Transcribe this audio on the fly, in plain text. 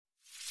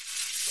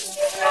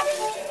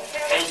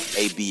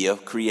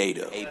ABF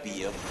Creative.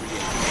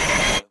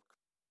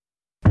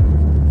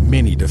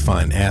 Many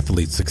define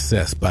athlete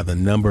success by the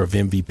number of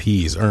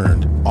MVPs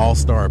earned,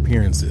 all-star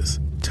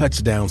appearances,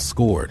 touchdowns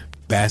scored,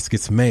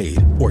 baskets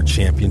made, or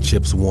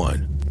championships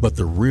won. But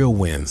the real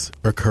wins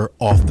occur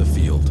off the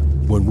field,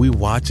 when we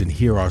watch and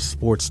hear our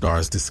sports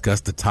stars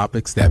discuss the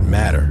topics that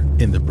matter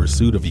in the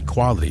pursuit of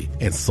equality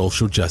and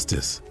social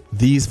justice.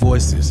 These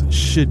voices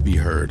should be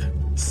heard,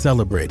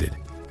 celebrated,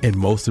 and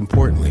most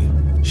importantly,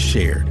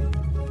 shared.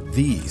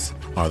 These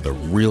are the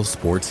real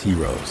sports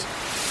heroes.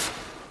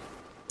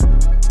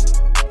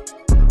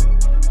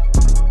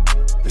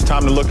 It's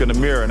time to look in the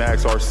mirror and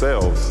ask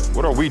ourselves,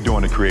 what are we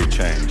doing to create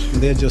change?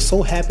 They're just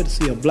so happy to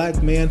see a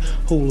black man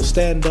who will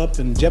stand up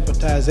and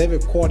jeopardize every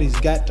quart he's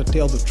got to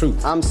tell the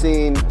truth. I'm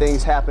seeing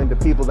things happen to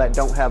people that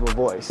don't have a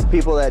voice,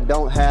 people that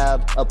don't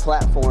have a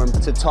platform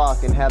to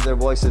talk and have their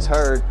voices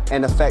heard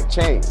and affect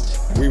change.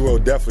 We will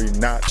definitely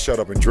not shut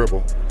up and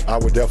dribble. I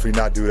would definitely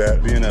not do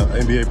that. Being an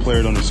NBA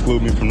player don't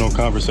exclude me from no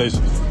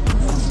conversation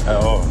at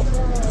all.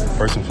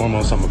 First and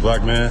foremost, I'm a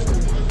black man,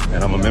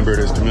 and I'm a member of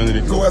this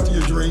community. Go after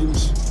your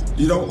dreams.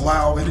 You don't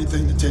allow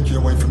anything to take you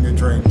away from your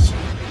dreams.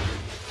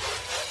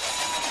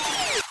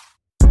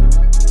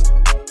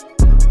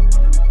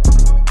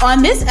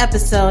 On this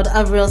episode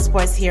of Real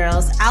Sports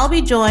Heroes, I'll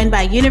be joined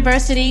by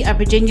University of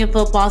Virginia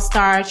football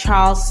star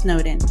Charles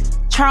Snowden.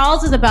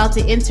 Charles is about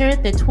to enter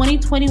the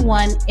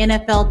 2021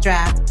 NFL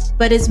Draft,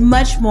 but is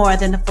much more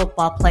than a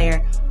football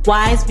player,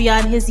 wise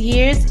beyond his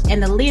years,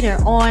 and a leader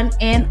on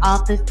and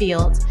off the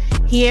field.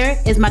 Here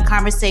is my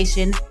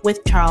conversation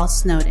with Charles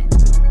Snowden.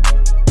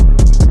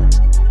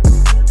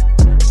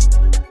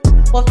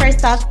 Well,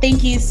 first off,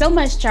 thank you so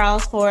much,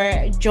 Charles,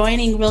 for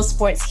joining Real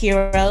Sports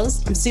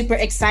Heroes. I'm super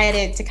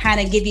excited to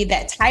kind of give you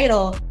that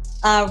title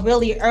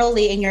really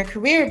early in your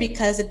career,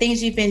 because the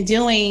things you've been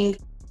doing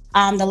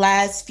the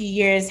last few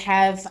years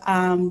have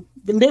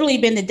literally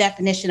been the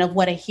definition of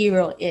what a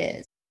hero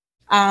is.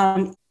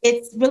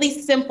 It's really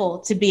simple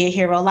to be a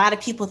hero. A lot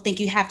of people think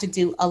you have to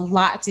do a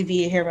lot to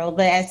be a hero,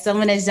 but as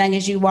someone as young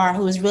as you are,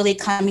 who is really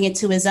coming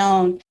into his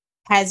own,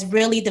 has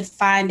really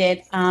defined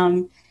it,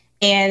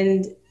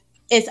 and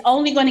it's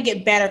only going to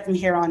get better from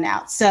here on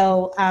out.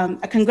 So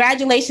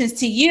congratulations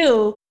to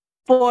you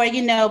for,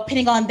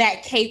 putting on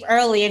that cape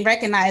early and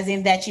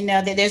recognizing that,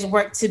 that there's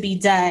work to be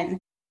done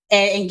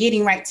and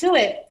getting right to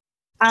it.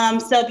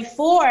 So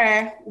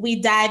before we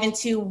dive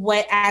into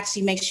what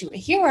actually makes you a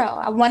hero,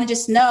 I want to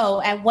just know,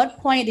 at what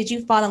point did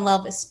you fall in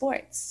love with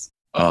sports?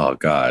 Oh,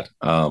 God.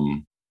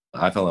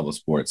 I fell in love with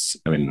sports,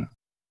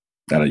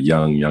 at a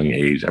young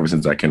age, ever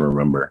since I can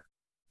remember.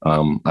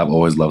 I've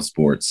always loved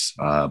sports,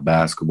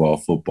 basketball,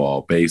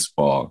 football,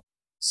 baseball,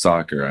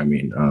 soccer.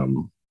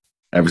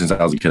 Ever since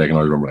I was a kid, I can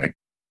always remember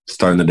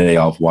starting the day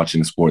off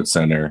watching Sports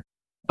Center.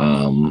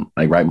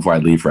 Right before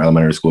I'd leave for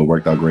elementary school, it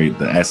worked out great.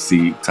 The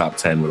SC top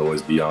 10 would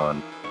always be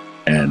on.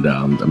 And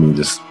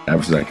just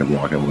ever since I could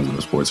walk, I was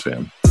a sports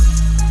fan.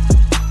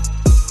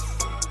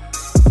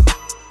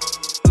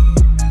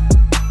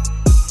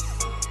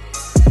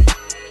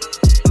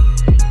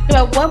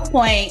 So at what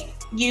point,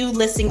 you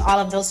listing all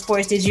of those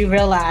sports, did you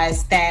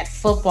realize that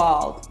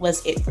football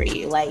was it for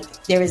you?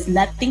 There is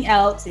nothing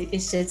else.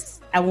 It's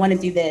just, I want to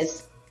do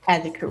this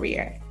as a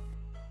career.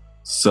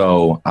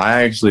 So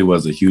I actually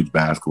was a huge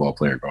basketball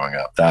player growing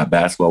up. That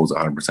basketball was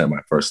 100%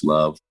 my first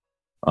love.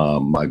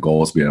 My goal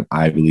was to be an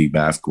Ivy League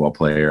basketball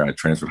player. I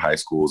transferred high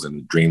schools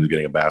and dreamed of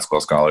getting a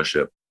basketball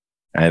scholarship.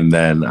 And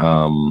then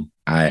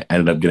I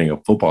ended up getting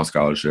a football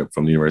scholarship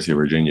from the University of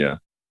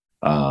Virginia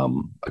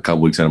a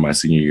couple weeks into my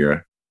senior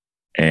year.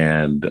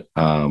 And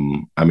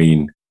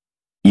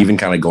even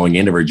kind of going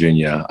into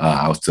Virginia,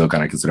 I was still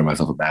kind of considering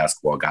myself a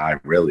basketball guy,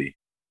 really.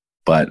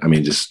 But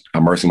just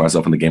immersing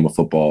myself in the game of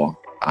football,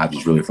 I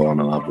just really fallen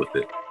in love with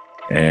it.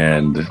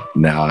 And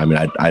now,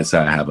 I'd say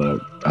I have a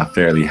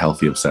fairly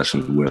healthy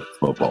obsession with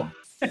football.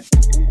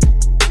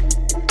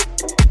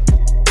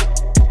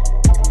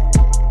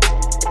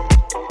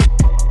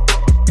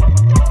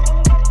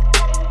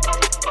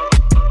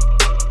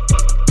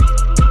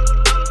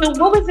 So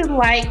what was it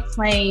like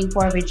playing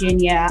for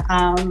Virginia?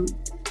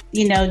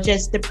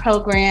 Just the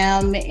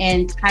program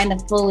and kind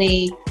of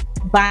fully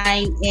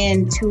buying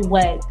into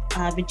what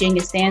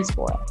Virginia stands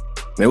for.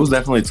 It was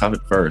definitely tough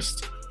at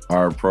first.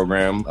 Our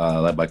program,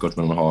 led by Coach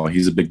Mendenhall,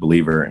 he's a big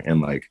believer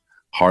in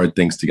hard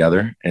things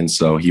together. And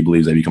so he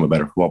believes that you become a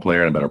better football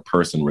player and a better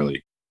person,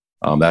 really.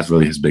 That's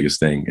really his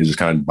biggest thing, is just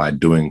kind of by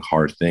doing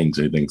hard things.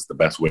 He thinks the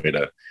best way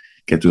to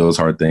get through those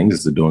hard things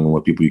is to doing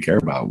what people you care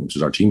about, which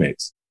is our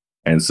teammates.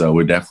 And so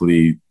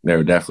there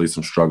were definitely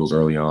some struggles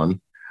early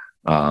on.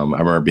 I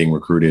remember being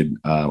recruited,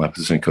 my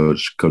position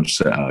coach, Coach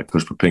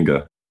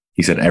Papinga,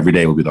 he said every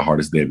day will be the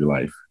hardest day of your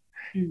life.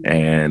 Mm-hmm.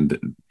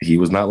 And he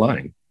was not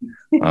lying.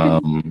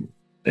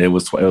 It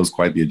was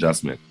quite the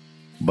adjustment,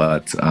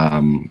 but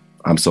I'm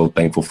so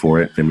thankful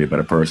for it. It made me a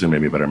better person,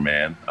 made me a better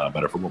man, a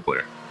better football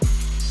player.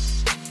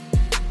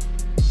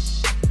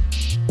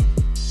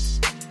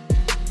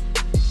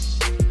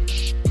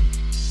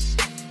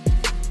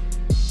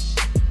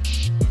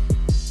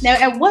 Now,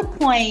 at what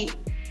point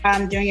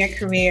during your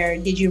career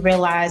did you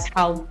realize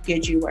how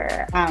good you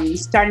were?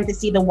 Starting to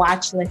see the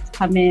watch list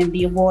come in,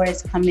 the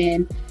awards come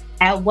in.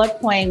 At what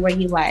point were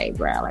you like,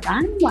 bro,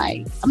 I'm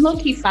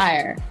low-key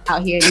fire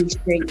out here in these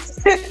streets?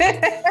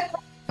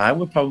 I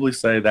would probably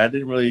say that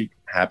didn't really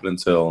happen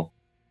until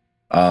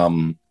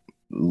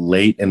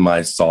late in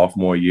my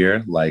sophomore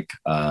year.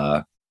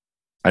 For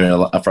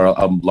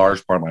a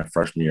large part of my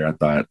freshman year, I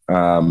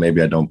thought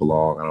maybe I don't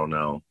belong. I don't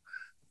know.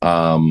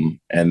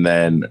 And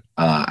then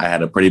I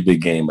had a pretty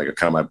big game, like a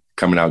kind of my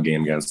coming out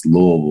game against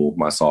Louisville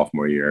my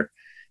sophomore year.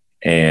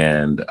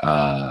 And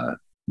but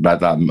I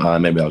thought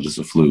maybe I was just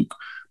a fluke.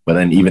 But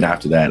then even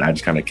after that, I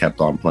just kind of kept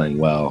on playing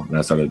well. And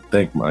I started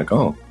thinking like,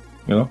 oh,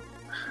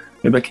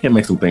 maybe I can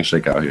make some things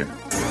shake out here.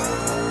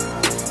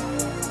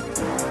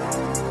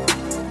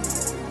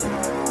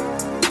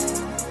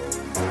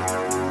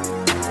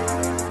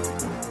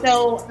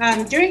 So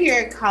during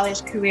your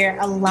college career,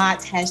 a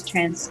lot has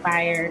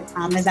transpired.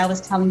 As I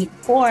was telling you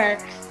before,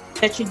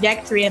 the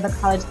trajectory of a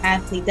college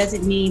athlete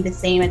doesn't mean the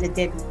same as it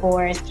did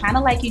before. It's kind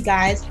of like you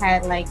guys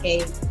had like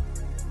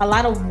a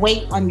lot of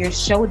weight on your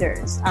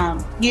shoulders.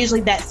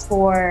 Usually that's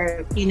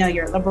for,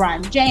 your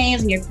LeBron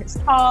James and your Chris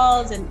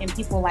Pauls and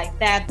people like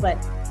that. But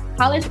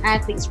college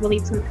athletes really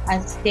took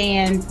a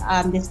stand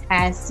this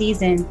past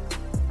season.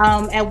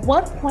 At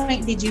what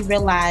point did you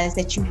realize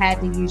that you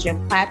had to use your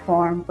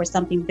platform for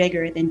something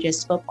bigger than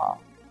just football?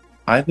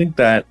 I think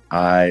that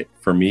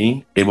for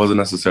me, it wasn't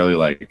necessarily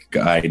like,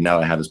 now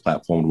that I have this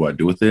platform, what do I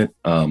do with it?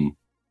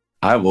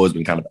 I've always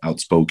been kind of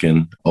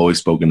outspoken, always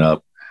spoken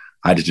up.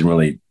 I just didn't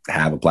really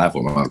have a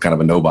platform. I was kind of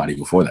a nobody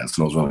before that,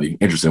 so it was really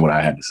interesting what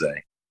I had to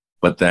say.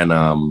 But then,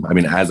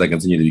 as I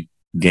continue to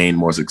gain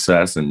more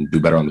success and do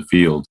better on the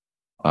field,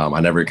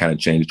 I never kind of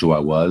changed who I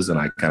was, and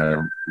I kind of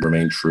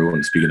remained true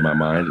and speaking to my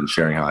mind and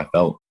sharing how I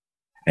felt.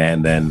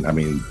 And then,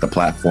 the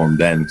platform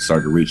then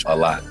started to reach a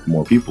lot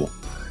more people.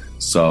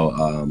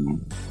 So,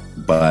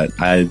 but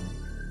I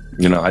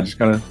just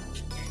kind of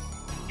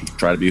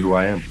try to be who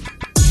I am.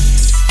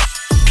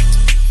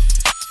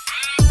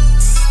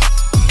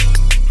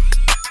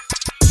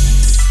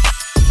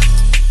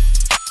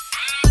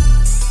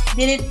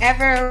 Did it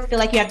ever feel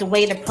like you have to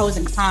weigh the pros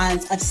and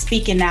cons of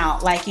speaking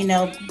out? Like,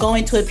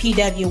 going to a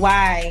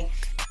PWI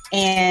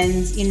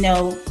and,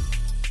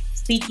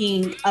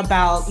 speaking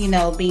about,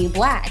 being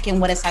Black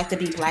and what it's like to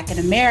be Black in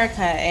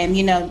America. And,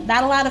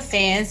 not a lot of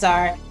fans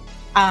are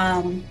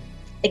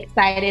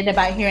excited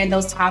about hearing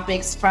those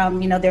topics from,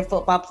 their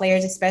football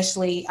players,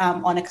 especially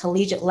on a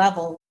collegiate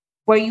level.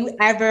 Were you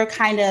ever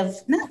kind of,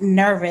 not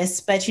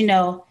nervous, but,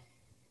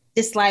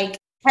 just like,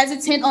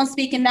 hesitant on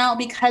speaking out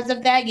because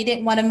of that? You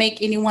didn't want to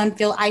make anyone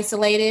feel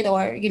isolated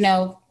or,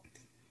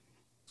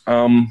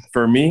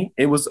 For me,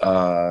 it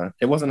wasn't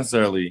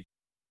necessarily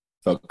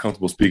felt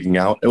comfortable speaking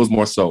out. It was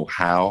more so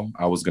how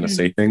I was going to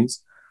say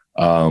things.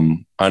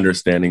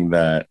 Understanding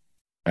that,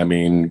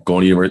 going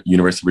to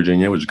University of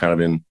Virginia, which is kind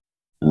of in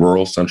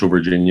rural central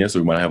Virginia, so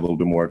we might have a little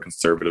bit more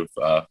conservative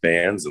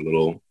fans,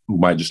 who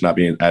might just not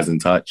be as in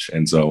touch.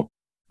 And so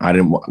I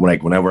didn't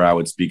whenever I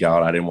would speak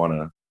out, I didn't want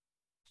to.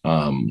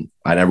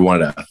 I never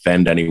wanted to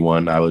offend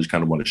anyone. I just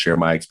kind of want to share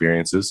my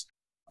experiences,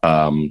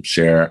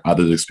 share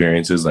others'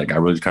 experiences. Like I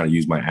really kind of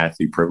use my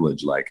athlete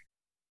privilege. Like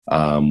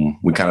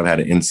we kind of had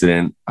an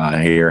incident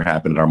here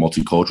happen at our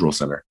multicultural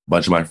center. A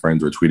bunch of my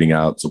friends were tweeting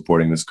out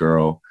supporting this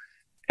girl,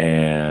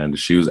 and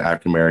she was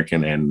African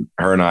American, and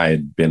her and I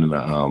had been in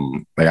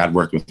I'd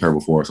worked with her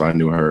before, so I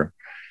knew her,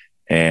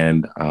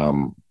 and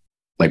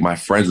my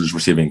friends were just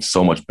receiving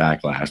so much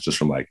backlash just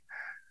from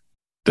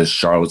the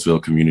Charlottesville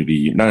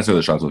community, not necessarily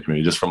the Charlottesville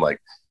community, just from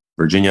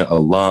Virginia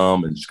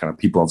alum and just kind of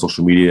people on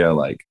social media.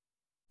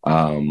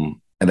 And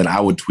then I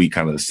would tweet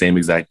kind of the same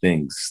exact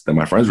things that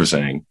my friends were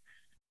saying.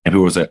 And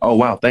people would say, oh,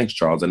 wow, thanks,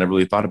 Charles. I never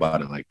really thought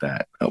about it like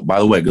that. By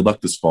the way, good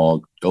luck this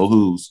fall. Go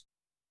Hoos.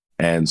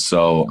 And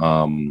so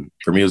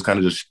for me, it was kind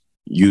of just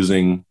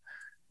using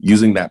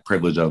that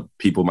privilege of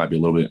people might be a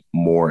little bit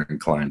more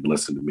inclined to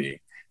listen to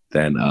me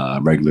than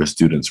regular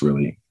students,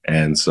 really.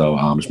 And so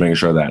just making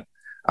sure that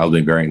I was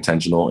being very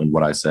intentional in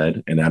what I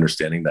said and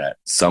understanding that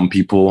some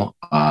people,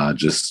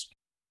 just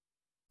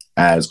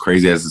as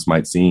crazy as this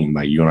might seem,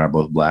 you and I are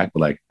both Black,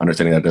 but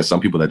understanding that there's some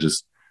people that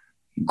just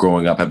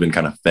growing up have been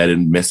kind of fed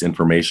in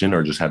misinformation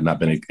or just have not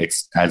been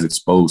as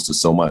exposed to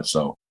so much.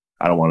 So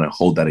I don't want to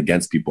hold that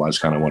against people. I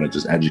just kind of want to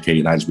just educate.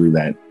 And I just believe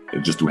that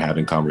just through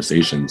having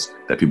conversations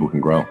that people can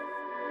grow.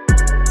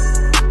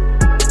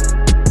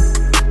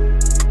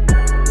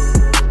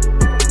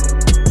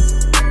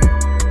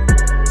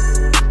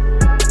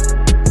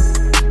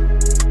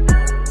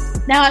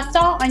 Now, I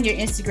saw on your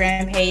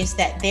Instagram page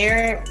that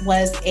there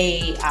was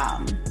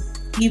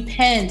you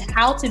pinned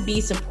how to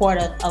be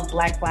supportive of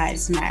Black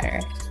Lives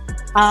Matter.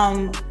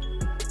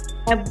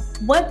 At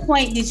what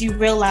point did you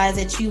realize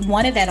that you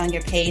wanted that on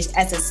your page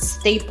as a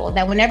staple,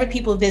 that whenever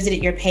people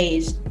visited your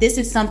page, this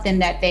is something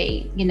that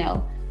they,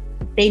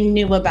 they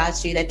knew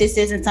about you, that this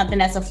isn't something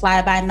that's a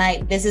fly by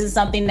night. This isn't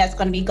something that's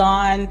going to be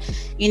gone,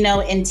 you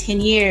know, in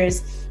 10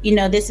 years. You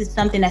know, this is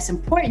something that's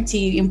important to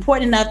you,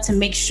 important enough to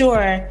make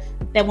sure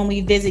that when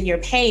we visit your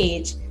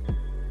page,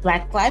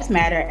 Black Lives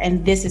Matter,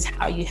 and this is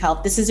how you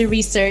help. This is a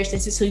research.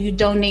 This is who you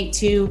donate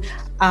to.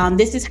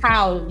 This is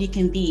how you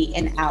can be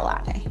an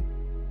ally.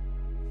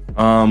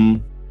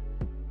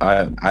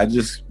 I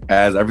just,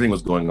 as everything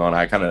was going on,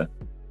 I kind of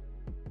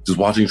just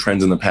watching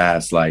trends in the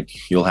past,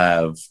 like you'll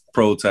have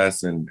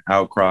protests and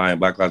outcry and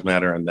Black Lives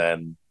Matter, and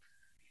then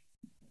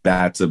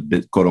that's a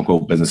bit quote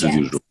unquote business as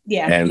usual.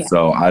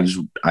 So I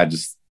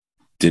just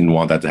didn't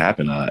want that to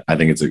happen. I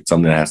think it's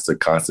something that has to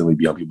constantly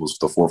be on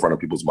the forefront of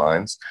people's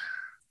minds.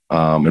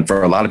 And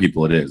for a lot of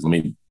people, it is. I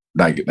mean,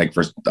 like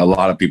for a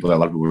lot of people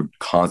are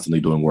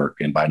constantly doing work,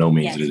 and by no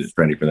means it is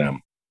trendy for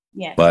them.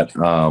 Yeah. But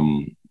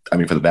I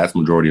mean, for the vast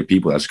majority of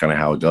people, that's kind of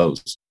how it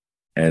goes.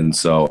 And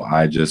so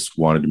I just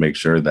wanted to make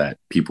sure that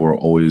people are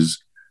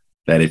always,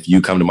 that if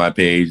you come to my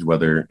page,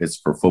 whether it's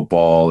for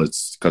football,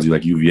 it's because you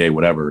like UVA,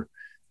 whatever,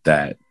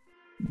 that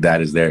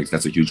is there.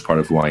 That's a huge part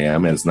of who I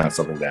am. And it's not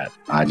something that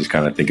I just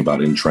kind of think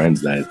about in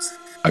trends, that it's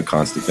a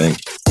constant thing.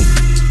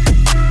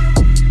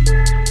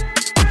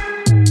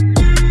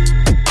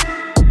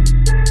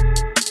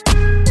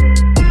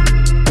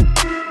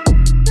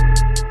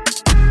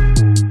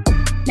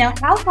 Now,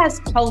 how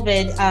has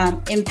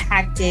COVID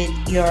impacted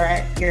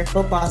your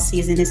football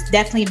season? It's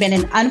definitely been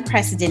an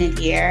unprecedented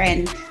year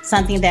and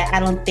something that I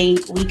don't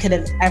think we could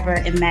have ever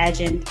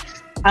imagined.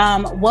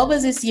 What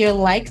was this year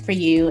like for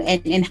you,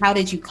 and how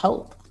did you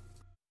cope?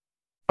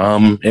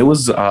 It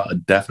was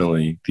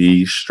definitely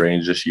the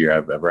strangest year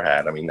I've ever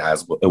had. I mean,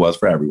 as it was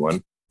for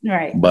everyone.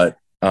 Right. But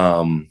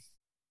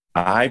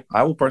I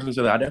will personally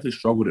say that I definitely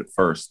struggled at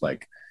first.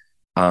 Like,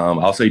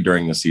 I'll say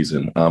during the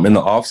season. In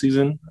the off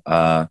season,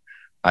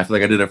 I feel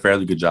like I did a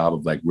fairly good job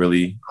of like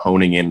really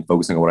honing in,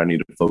 focusing on what I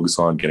needed to focus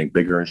on, getting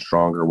bigger and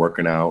stronger,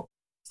 working out,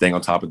 staying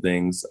on top of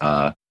things.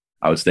 I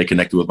would stay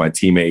connected with my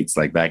teammates.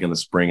 Like back in the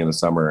spring and the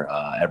summer,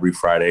 every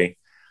Friday,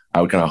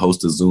 I would kind of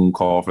host a Zoom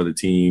call for the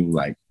team.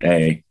 Like,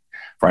 hey,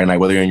 Friday night,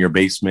 whether you're in your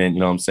basement, you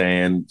know what I'm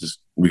saying? Just,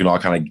 we can all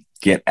kind of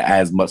get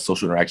as much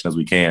social interaction as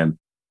we can.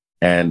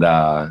 And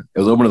it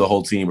was open to the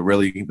whole team, but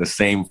really the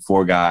same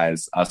four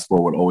guys, us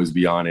four, would always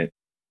be on it.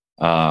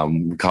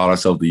 We called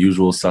ourselves the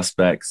usual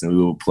suspects, and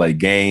we would play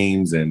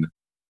games, and a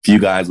few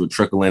guys would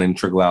trickle in and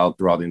trickle out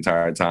throughout the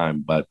entire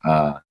time. But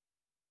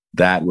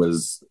that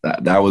was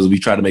we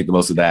tried to make the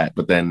most of that.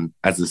 But then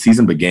as the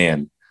season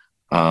began,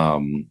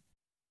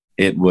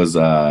 it was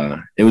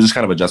just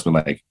kind of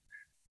adjustment. Like,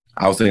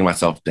 I was thinking to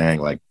myself, dang,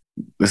 like,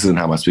 this isn't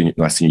how my senior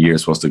year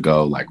is supposed to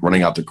go. Like,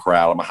 running out the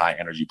crowd, I'm a high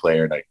energy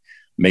player, like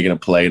making a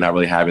play, not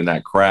really having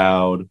that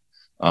crowd.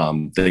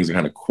 Things are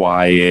kind of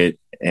quiet.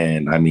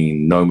 And I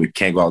mean, knowing we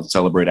can't go out and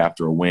celebrate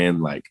after a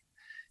win, like,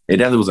 it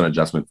definitely was an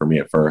adjustment for me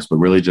at first, but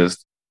really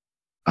just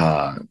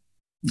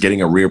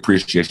getting a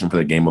reappreciation for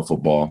the game of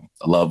football,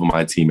 a love of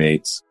my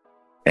teammates,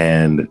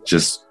 and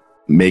just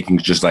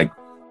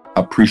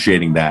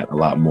appreciating that a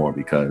lot more,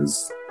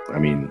 because I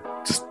mean,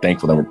 just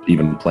thankful that we're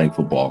even playing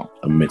football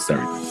amidst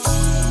everything.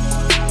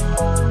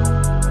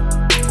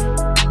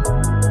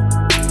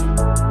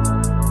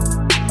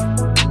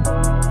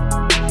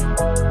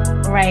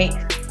 Right.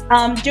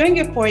 During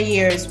your 4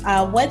 years,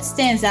 what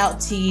stands out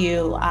to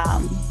you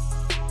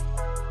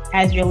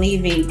as you're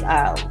leaving?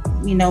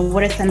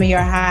 What are some of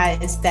your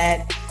highs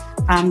that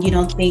you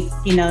don't think,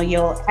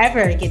 you'll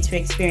ever get to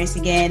experience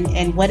again?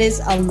 And what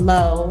is a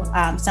low,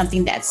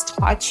 something that's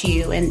taught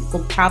you and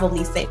will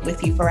probably stay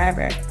with you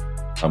forever?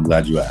 I'm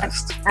glad you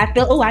asked. I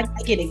feel, I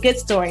get a good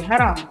story.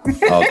 Hold on.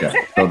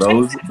 Okay. So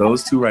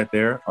those two right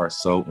there are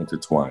so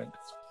intertwined.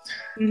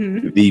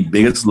 Mm-hmm. The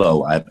biggest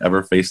low I've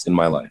ever faced in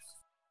my life.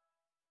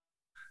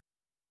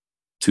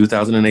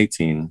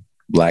 2018,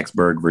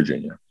 Blacksburg,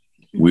 Virginia.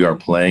 We are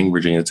playing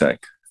Virginia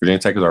Tech. Virginia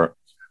Tech is our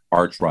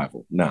arch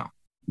rival. Now,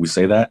 we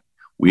say that.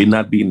 We had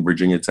not beaten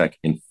Virginia Tech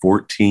in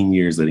 14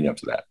 years leading up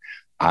to that.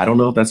 I don't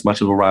know if that's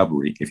much of a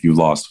rivalry if you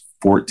lost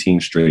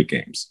 14 straight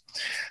games.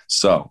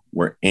 So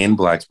we're in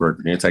Blacksburg.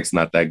 Virginia Tech's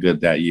not that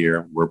good that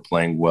year. We're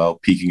playing well,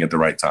 peaking at the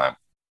right time.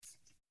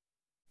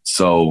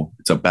 So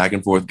it's a back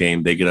and forth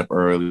game. They get up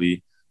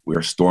early.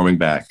 We're storming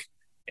back.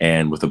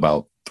 And with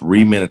about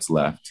 3 minutes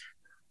left,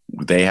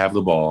 they have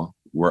the ball.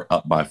 We're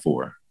up by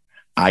 4.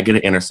 I get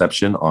an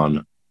interception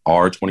on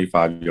our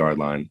 25-yard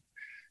line.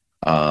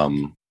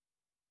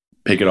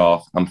 Pick it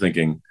off. I'm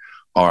thinking,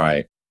 all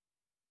right.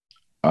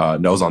 No,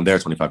 it was on their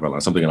 25-yard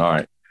line. So I'm thinking, all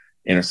right,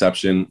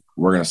 interception.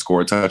 We're going to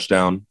score a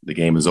touchdown. The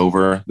game is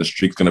over. The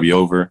streak's going to be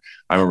over.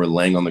 I remember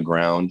laying on the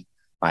ground.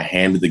 I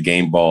handed the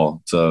game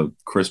ball to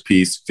Chris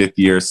Peace,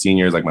 5th-year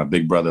seniors, like my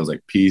big brother. I was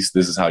like, Peace,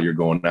 this is how you're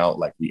going out.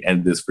 Like, we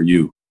end this for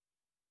you.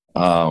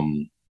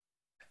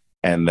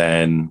 And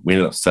then we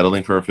ended up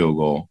settling for a field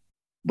goal.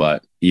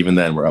 But even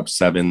then, we're up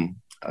 7,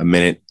 a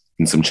minute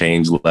and some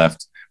change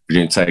left.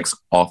 Virginia Tech's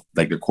off,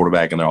 like their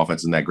quarterback and their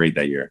offense isn't that great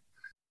that year.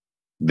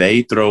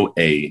 They throw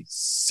a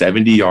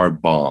 70-yard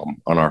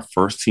bomb on our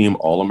first team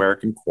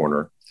All-American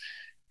corner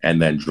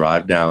and then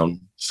drive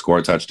down, score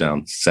a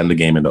touchdown, send the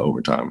game into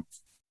overtime.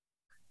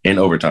 In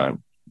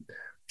overtime,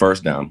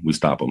 first down, we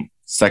stop them.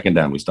 Second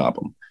down, we stop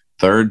them.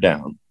 Third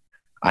down,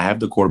 I have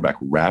the quarterback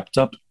wrapped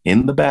up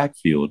in the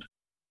backfield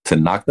to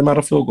knock them out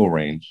of field goal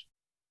range.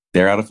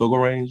 They're out of field goal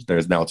range.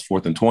 It's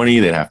 4th and 20.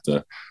 They'd have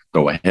to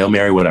throw a Hail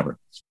Mary, whatever.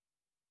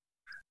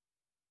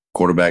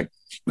 Quarterback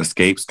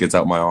escapes, gets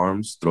out my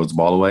arms, throws the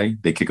ball away.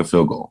 They kick a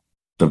field goal.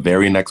 The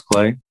very next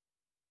play,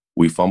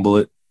 we fumble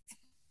it.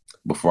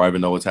 Before I even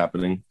know what's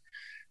happening,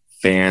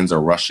 fans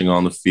are rushing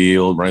on the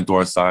field, running through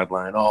our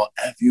sideline. Oh,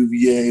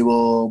 FUVA,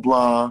 blah,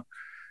 blah.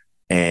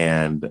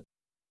 And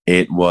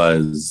it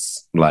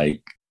was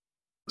like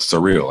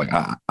surreal. Like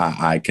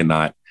I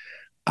cannot.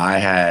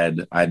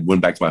 I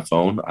went back to my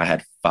phone. I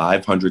had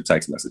 500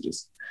 text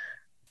messages.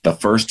 The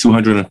first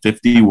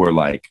 250 were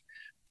like,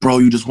 bro,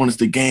 you just won us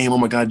the game. Oh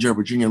my God, you're a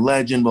Virginia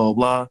legend, blah,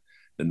 blah.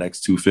 The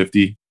next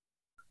 250,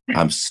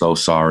 I'm so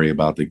sorry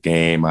about the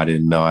game. I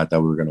didn't know. I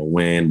thought we were going to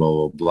win,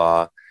 blah, blah,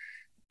 blah.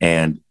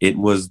 And it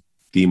was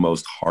the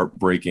most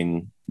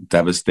heartbreaking,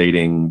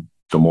 devastating,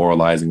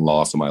 demoralizing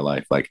loss of my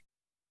life. Like,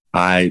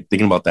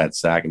 thinking about that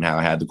sack and how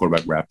I had the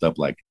quarterback wrapped up,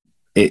 like,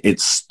 it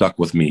stuck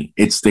with me.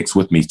 It sticks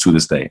with me to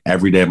this day.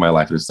 Every day of my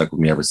life, it's stuck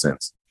with me ever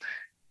since.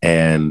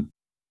 And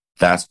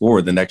fast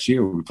forward, the next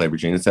year, we play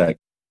Virginia Tech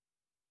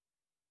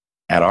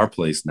at our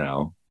place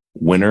now.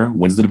 Winner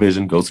wins the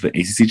division, goes to the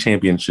ACC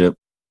championship,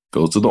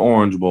 goes to the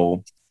Orange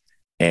Bowl,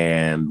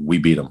 and we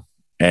beat them.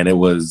 And it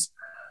was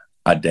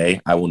a day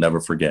I will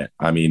never forget.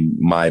 I mean,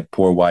 my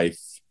poor wife,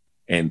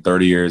 in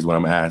 30 years, when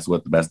I'm asked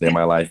what the best day of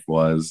my life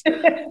was,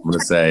 I'm going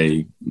to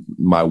say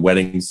my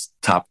wedding's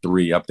top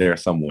 3 up there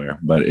somewhere,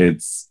 but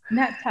it's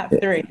not top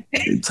 3.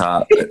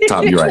 Top,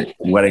 you're right.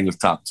 Wedding was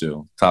top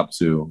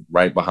 2,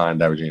 right behind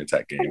that Virginia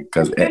Tech game.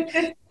 Because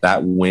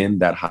that win,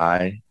 that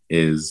high,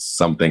 is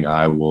something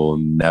I will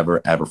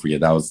never, ever forget.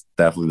 That was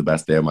definitely the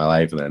best day of my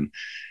life. And then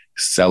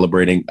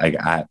celebrating,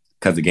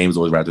 because the game was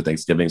always right after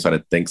Thanksgiving. So I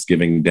had a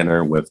Thanksgiving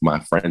dinner with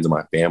my friends and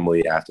my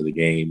family after the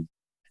game.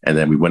 And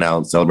then we went out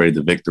and celebrated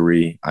the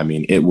victory. I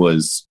mean, it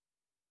was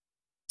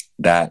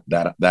that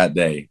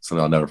day,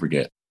 something I'll never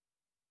forget.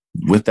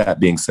 With that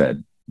being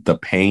said, the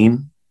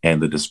pain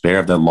and the despair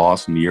of that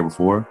loss from the year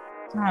before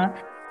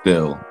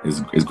still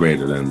is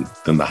greater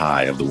than the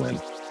high of the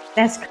win.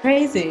 That's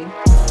crazy.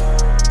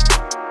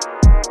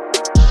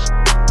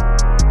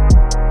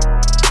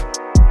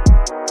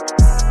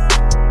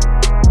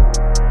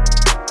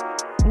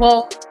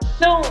 Well,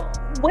 so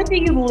what do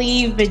you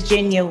leave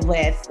Virginia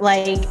with?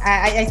 Like,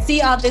 I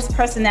see all this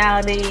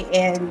personality,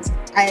 and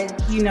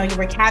you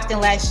were captain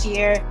last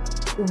year.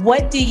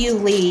 What do you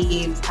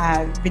leave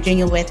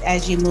Virginia with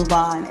as you move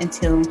on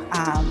into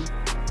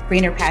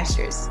greener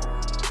pastures?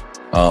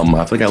 I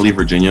feel like I leave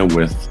Virginia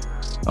with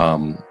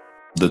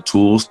the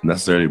tools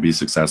necessary to be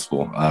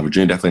successful.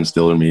 Virginia definitely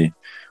instilled in me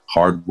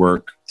hard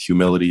work,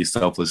 humility,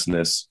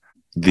 selflessness,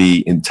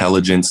 the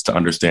intelligence to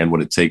understand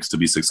what it takes to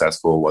be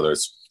successful, whether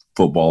it's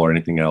football or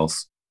anything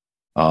else.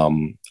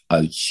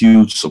 A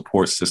huge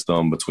support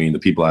system between the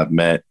people I've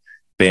met,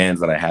 fans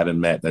that I haven't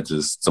met that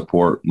just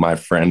support. My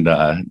friend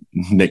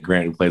Nick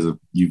Grant, who plays at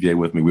UVA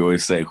with me, we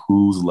always say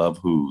who's love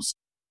who's.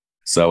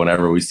 So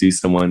whenever we see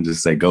someone,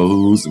 just say go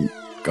who's,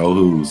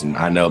 and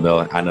I know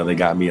they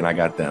got me and I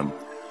got them.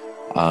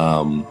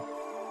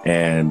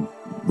 And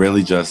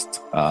really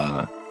just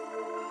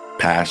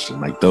passion,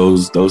 like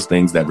those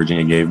things that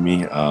Virginia gave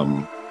me.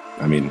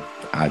 I mean,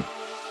 I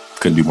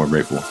couldn't be more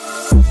grateful.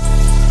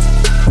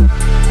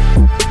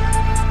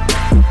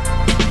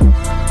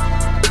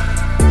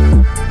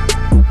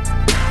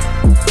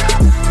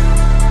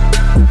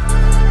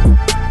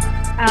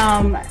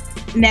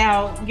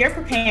 Now you're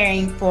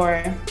preparing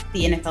for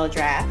the NFL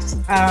draft.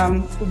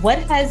 What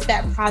has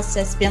that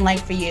process been like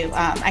for you?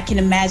 I can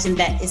imagine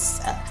that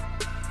it's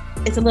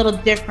a little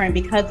different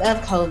because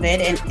of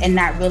COVID and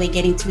not really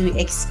getting to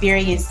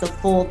experience the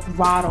full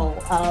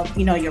throttle of,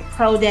 your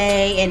pro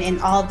day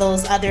and all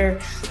those other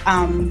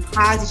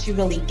highs that you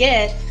really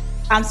get.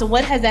 So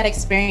what has that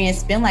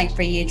experience been like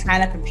for you,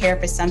 trying to prepare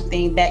for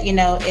something that,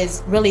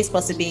 is really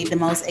supposed to be the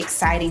most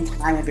exciting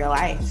time of your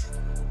life?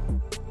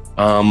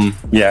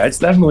 Yeah, it's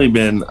definitely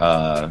been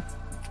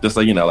just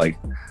like,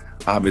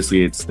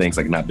 obviously it's things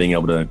like not being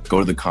able to go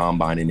to the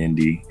combine in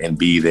Indy and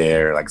be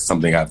there, like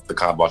something I've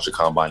watched the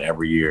combine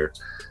every year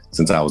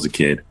since I was a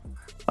kid.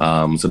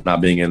 So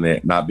not being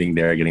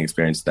there, getting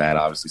experience that,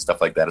 obviously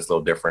stuff like that is a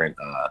little different.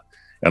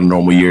 In a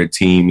normal year,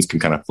 teams can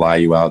kind of fly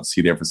you out,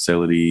 see their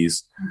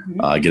facilities,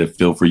 get a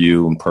feel for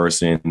you in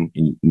person,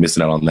 and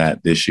missing out on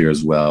that this year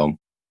as well.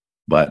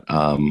 But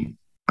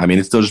I mean,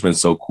 it's still just been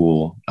so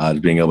cool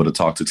being able to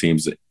talk to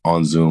teams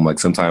on Zoom. Like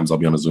sometimes I'll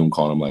be on a Zoom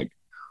call and I'm like,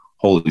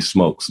 holy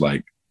smokes,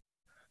 like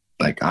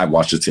I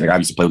watched this team. Like I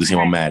used to play with the team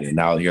on Madden.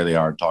 Now here they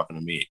are talking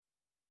to me.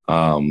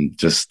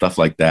 Just stuff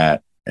like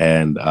that.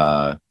 And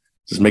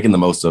just making the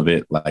most of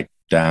it. Like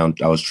I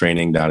was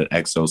training down at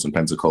Exos in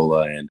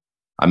Pensacola, and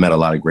I met a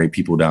lot of great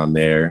people down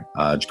there,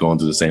 just going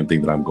through the same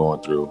thing that I'm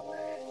going through.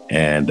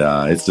 And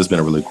it's just been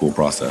a really cool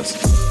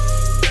process.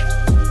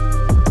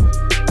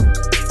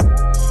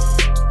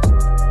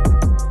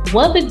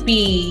 what would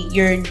be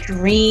your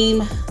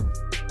dream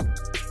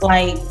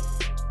like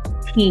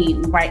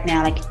team right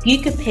now? Like if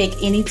you could pick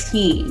any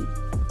team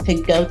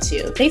to go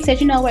to, they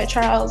said, you know what,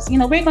 Charles,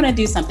 we're going to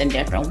do something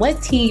different.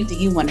 What team do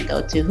you want to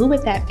go to? Who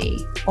would that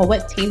be? Or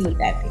what team would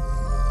that be?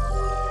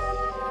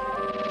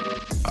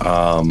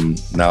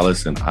 Now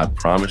listen, I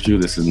promise you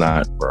this is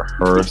not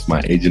rehearsed.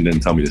 My agent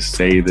didn't tell me to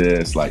say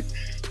this. Like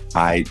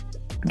I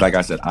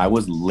said, I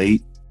was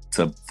late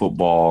to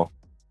football.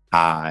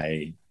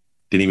 I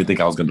didn't even think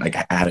I was going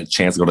to, I had a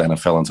chance to go to the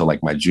NFL until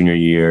like my junior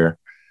year.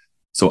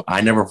 So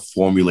I never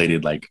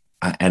formulated like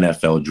an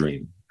NFL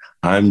dream.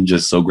 I'm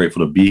just so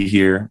grateful to be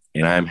here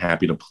and I'm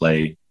happy to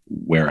play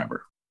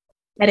wherever.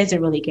 That is a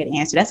really good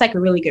answer. That's like a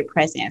really good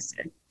press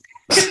answer.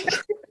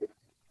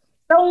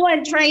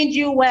 Someone trained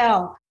you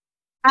well.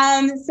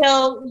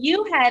 So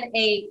you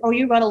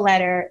wrote a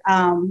letter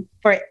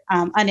for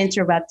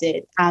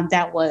Uninterrupted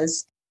that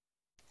was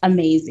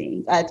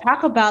amazing.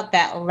 Talk about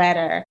that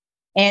letter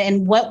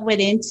and what went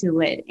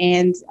into it.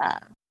 And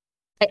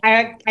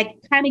I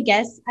kind of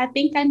guess, I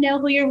think I know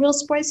who your real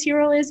sports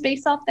hero is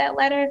based off that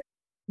letter.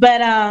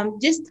 But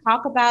just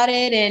talk about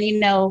it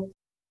and,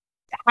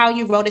 how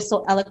you wrote it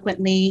so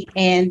eloquently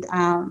and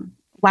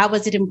why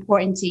was it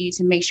important to you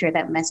to make sure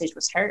that message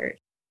was heard?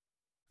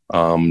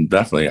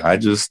 Definitely. I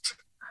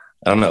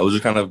don't know. It was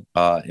just kind of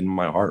in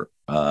my heart.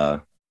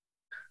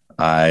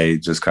 I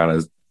just kind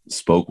of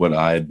spoke what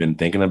I had been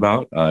thinking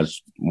about. I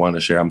just wanted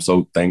to share. I'm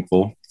so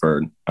thankful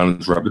for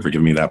Uninterrupted for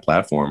giving me that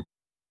platform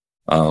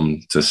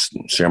to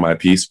share my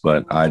piece.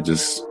 But it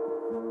was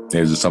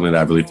just something that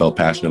I really felt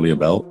passionately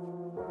about.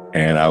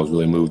 And I was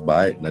really moved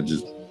by it. And I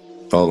just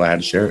felt like I had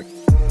to share it.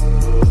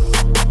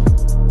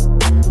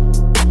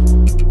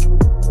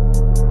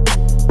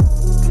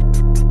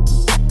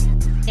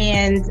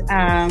 And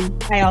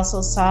I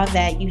also saw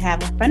that you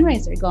have a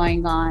fundraiser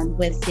going on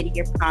with City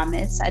of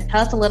Promise.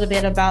 Tell us a little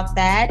bit about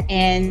that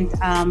and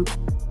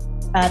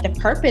the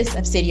purpose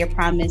of City of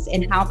Promise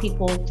and how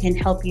people can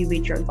help you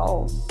reach your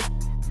goal.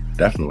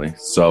 Definitely.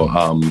 So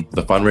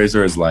the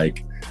fundraiser is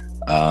like,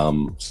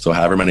 so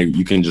however many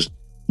you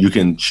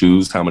can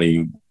choose how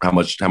many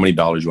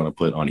dollars you want to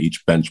put on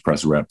each bench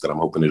press rep that I'm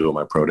hoping to do on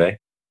my pro day.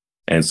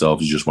 And so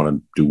if you just want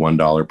to do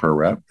 $1 per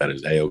rep, that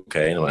is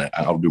A-okay. And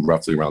I'll do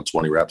roughly around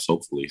 20 reps,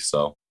 hopefully.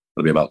 So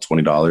it'll be about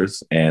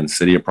 $20. And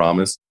City of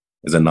Promise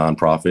is a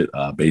nonprofit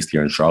based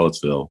here in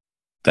Charlottesville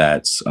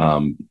that's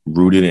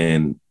rooted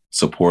in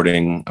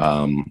supporting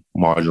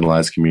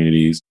marginalized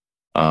communities,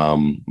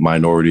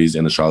 minorities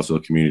in the Charlottesville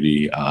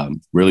community,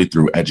 really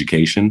through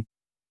education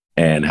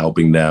and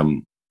helping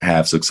them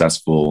have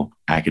successful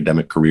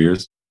academic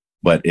careers.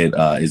 But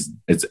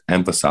it's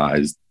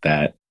emphasized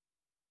that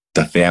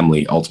the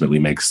family ultimately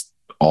makes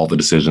all the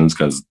decisions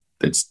because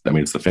it's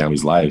the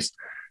family's lives.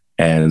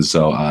 And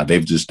so they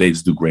just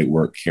do great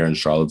work here in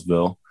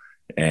Charlottesville.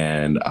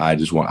 And I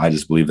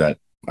just believe that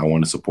I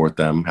want to support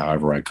them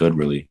however I could,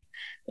 really.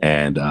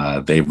 And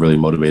they've really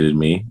motivated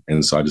me.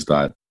 And so I just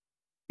thought,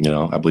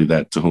 I believe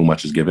that to whom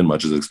much is given,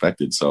 much is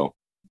expected. So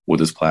with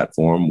this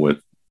platform,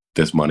 with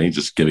this money,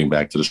 just giving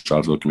back to the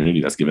Charlottesville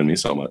community, that's given me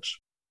so much.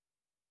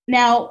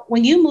 Now,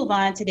 when you move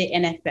on to the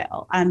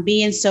NFL,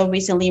 being so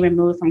recently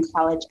removed from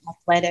college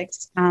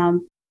athletics, how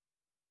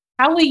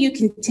will you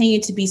continue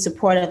to be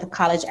supportive of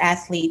college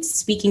athletes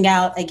speaking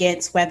out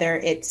against whether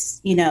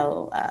it's,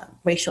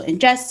 racial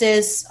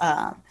injustice,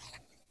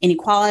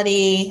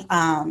 inequality,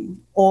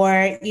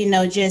 or,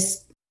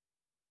 just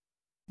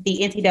the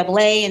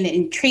NCAA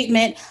and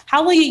treatment?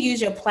 How will you use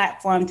your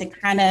platform to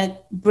kind of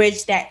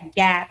bridge that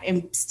gap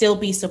and still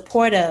be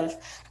supportive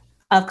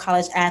of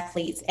college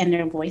athletes and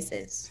their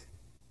voices?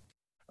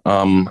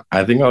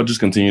 I think I'll just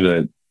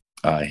continue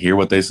to hear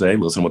what they say,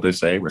 listen to what they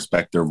say,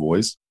 respect their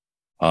voice,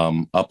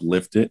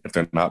 uplift it if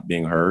they're not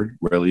being heard,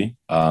 really.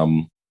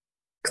 Because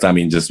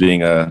just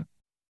being a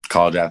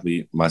college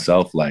athlete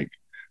myself, I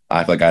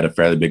feel like I had a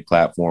fairly big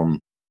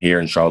platform here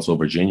in Charlottesville,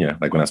 Virginia.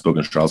 Like when I spoke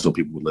in Charlottesville,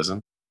 people would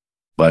listen.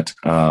 But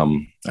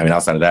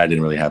outside of that, I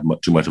didn't really have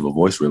too much of a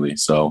voice, really.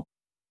 So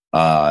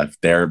if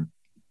they're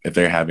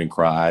having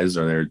cries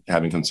or they're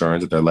having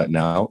concerns that they're letting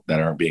out that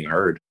aren't being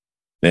heard,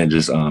 then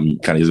just kind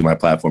of using my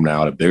platform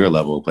now at a bigger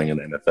level, playing in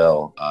the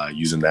NFL,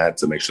 using that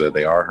to make sure that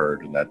they are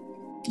heard and that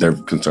their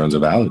concerns are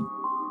valid.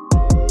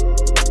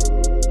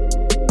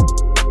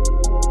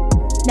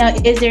 Now,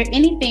 is there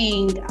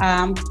anything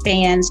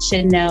fans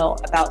should know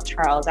about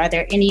Charles? Are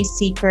there any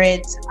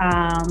secret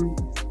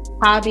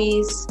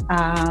hobbies,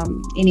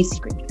 any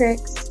secret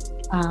tricks?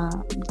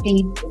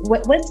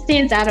 What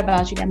stands out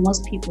about you that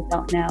most people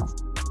don't know?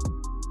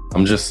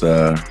 I'm just,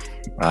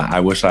 I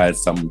wish I had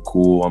something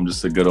cool. I'm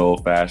just a good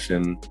old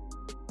fashioned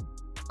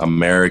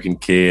American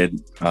kid,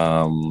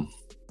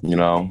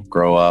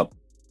 grow up,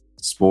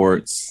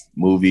 sports,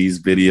 movies,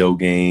 video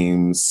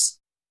games,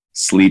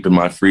 sleep in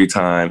my free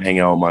time, hang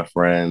out with my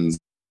friends.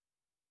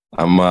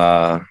 I'm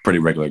a pretty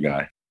regular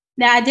guy.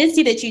 Now, I did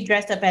see that you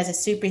dressed up as a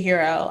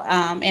superhero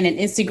in an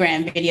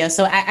Instagram video.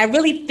 So I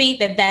really think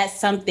that that's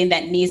something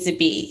that needs to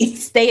be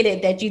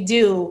stated, that you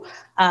do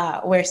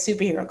wear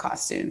superhero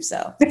costumes.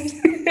 So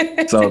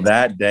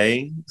that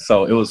day,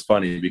 it was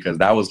funny because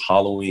that was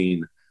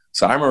Halloween.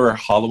 So I remember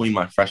Halloween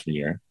my freshman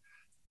year.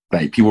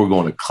 Like, people were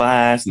going to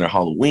class in their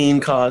Halloween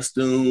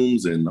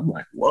costumes. And I'm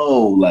like,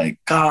 whoa, like,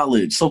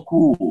 college, so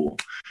cool.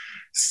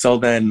 So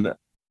then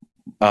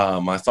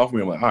my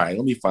sophomore year, I'm like, all right,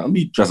 let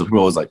me dress up.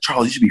 People was like,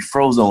 Charles, you should be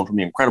Frozone from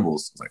The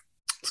Incredibles. I was like,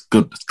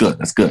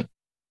 that's good.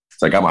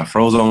 So I got my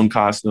Frozone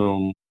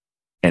costume,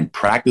 and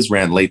practice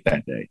ran late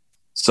that day.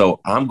 So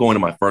I'm going to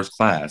my first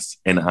class,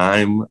 and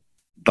I'm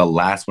the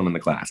last one in the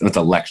class, and it's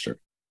a lecture.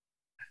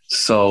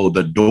 So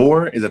the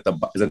door is in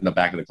the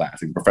back of the class.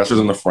 The professor's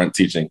in the front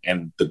teaching,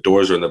 and the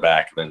doors are in the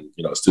back. And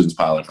then, students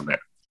pile in from there.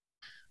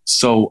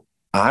 So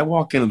I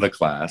walk into the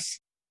class.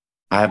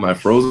 I have my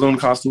Frozone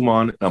costume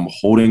on, and I'm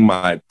holding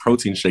my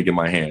protein shake in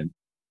my hand.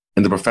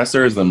 And the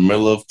professor is in the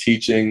middle of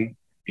teaching.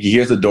 He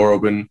hears the door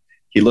open.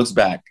 He looks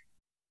back.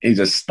 He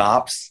just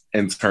stops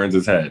and turns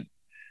his head.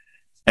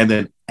 And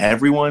then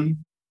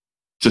everyone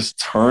just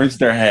turns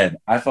their head.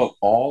 I felt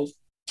all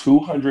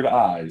 200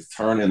 eyes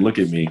turn and look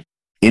at me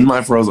in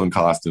my Frozone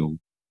costume,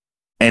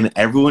 and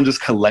everyone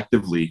just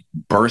collectively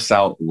bursts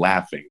out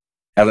laughing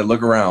as I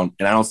look around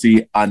and I don't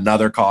see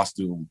another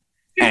costume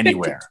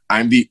anywhere.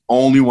 I'm the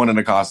only one in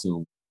a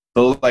costume.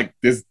 So like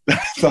this, I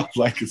felt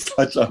like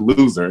such a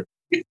loser,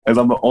 as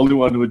I'm the only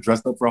one who had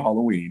dressed up for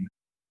Halloween.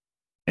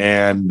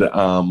 And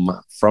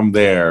from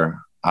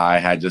there, I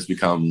had just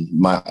become,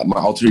 my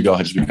alter ego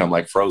had just become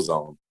like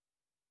Frozone.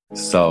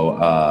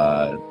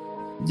 So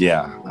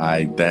yeah,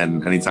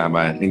 anytime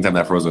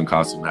that Frozone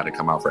costume had to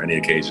come out for any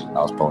occasion,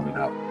 I was pulling it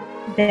out.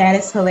 That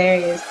is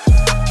hilarious.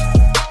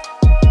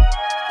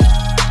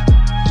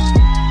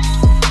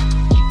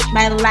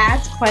 My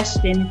last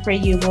question for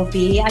you will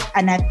be,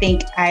 and I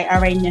think I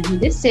already know who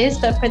this is,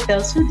 but for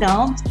those who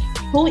don't,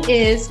 who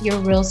is your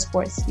real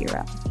sports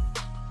hero?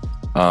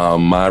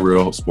 My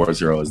real sports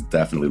hero is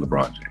definitely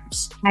LeBron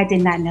James. I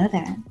did not know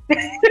that.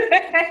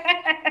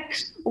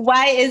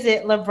 Why is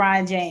it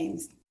LeBron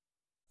James?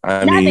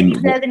 Not that he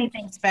does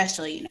anything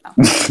special,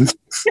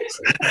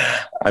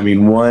 I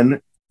mean,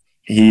 one,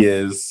 he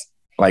is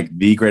like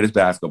the greatest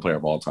basketball player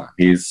of all time.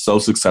 He's so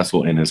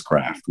successful in his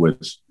craft,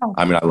 which,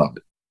 I love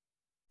it.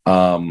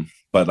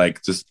 But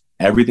like just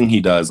everything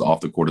he does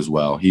off the court as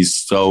well. He's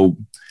so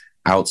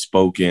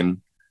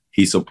outspoken.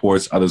 He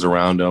supports others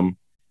around him.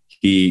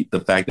 The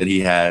fact that he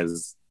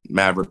has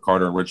Maverick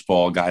Carter and Rich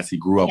Paul, guys he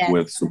grew up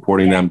with,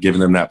 supporting them,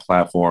 giving them that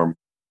platform.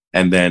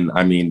 And then,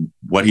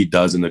 what he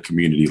does in the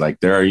community, like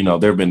there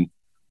have been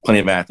plenty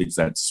of athletes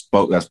that's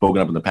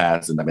spoken up in the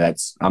past. And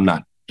I'm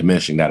not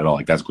diminishing that at all.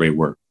 Like, that's great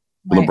work.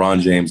 Right.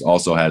 LeBron James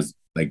also has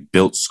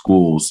built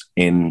schools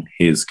in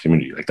his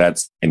community. Like,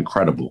 that's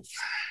incredible.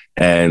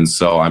 And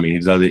so, he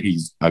does it.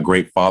 He's a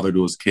great father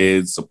to his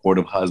kids,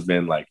 supportive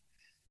husband. Like,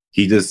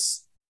 he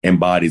just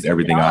embodies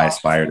everything I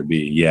aspire to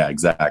be. Yeah,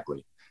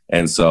 exactly.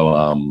 And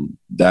so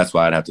that's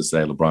why I'd have to say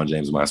LeBron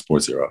James is my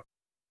sports hero.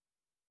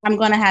 I'm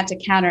going to have to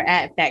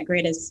counteract that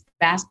greatest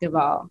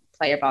basketball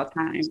player of all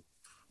time.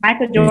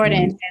 Michael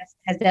Jordan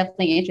has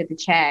definitely entered the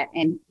chat,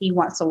 and he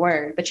wants a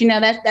word. But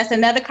that's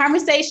another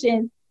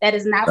conversation that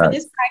is not for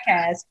this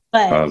podcast.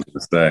 But I was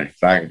going to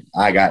say,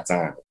 I got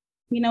time.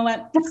 You know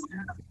what?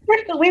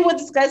 We will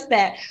discuss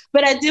that.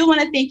 But I do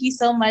want to thank you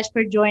so much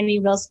for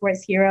joining Real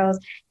Sports Heroes.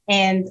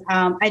 And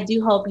I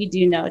do hope you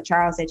do know,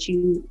 Charles, that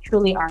you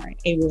truly are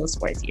a real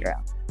sports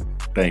hero.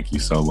 Thank you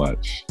so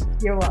much.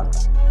 You're welcome.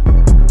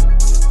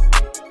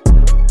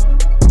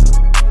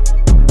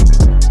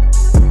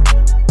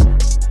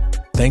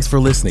 Thanks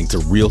for listening to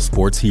Real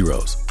Sports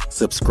Heroes.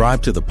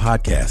 Subscribe to the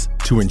podcast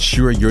to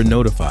ensure you're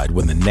notified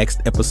when the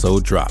next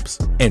episode drops.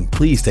 And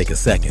please take a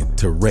second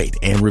to rate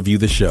and review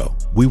the show.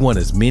 We want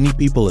as many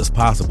people as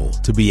possible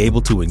to be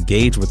able to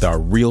engage with our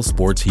Real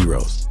Sports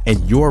Heroes.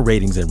 And your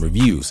ratings and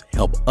reviews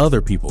help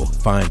other people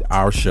find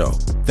our show.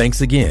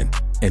 Thanks again,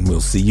 and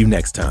we'll see you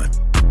next time.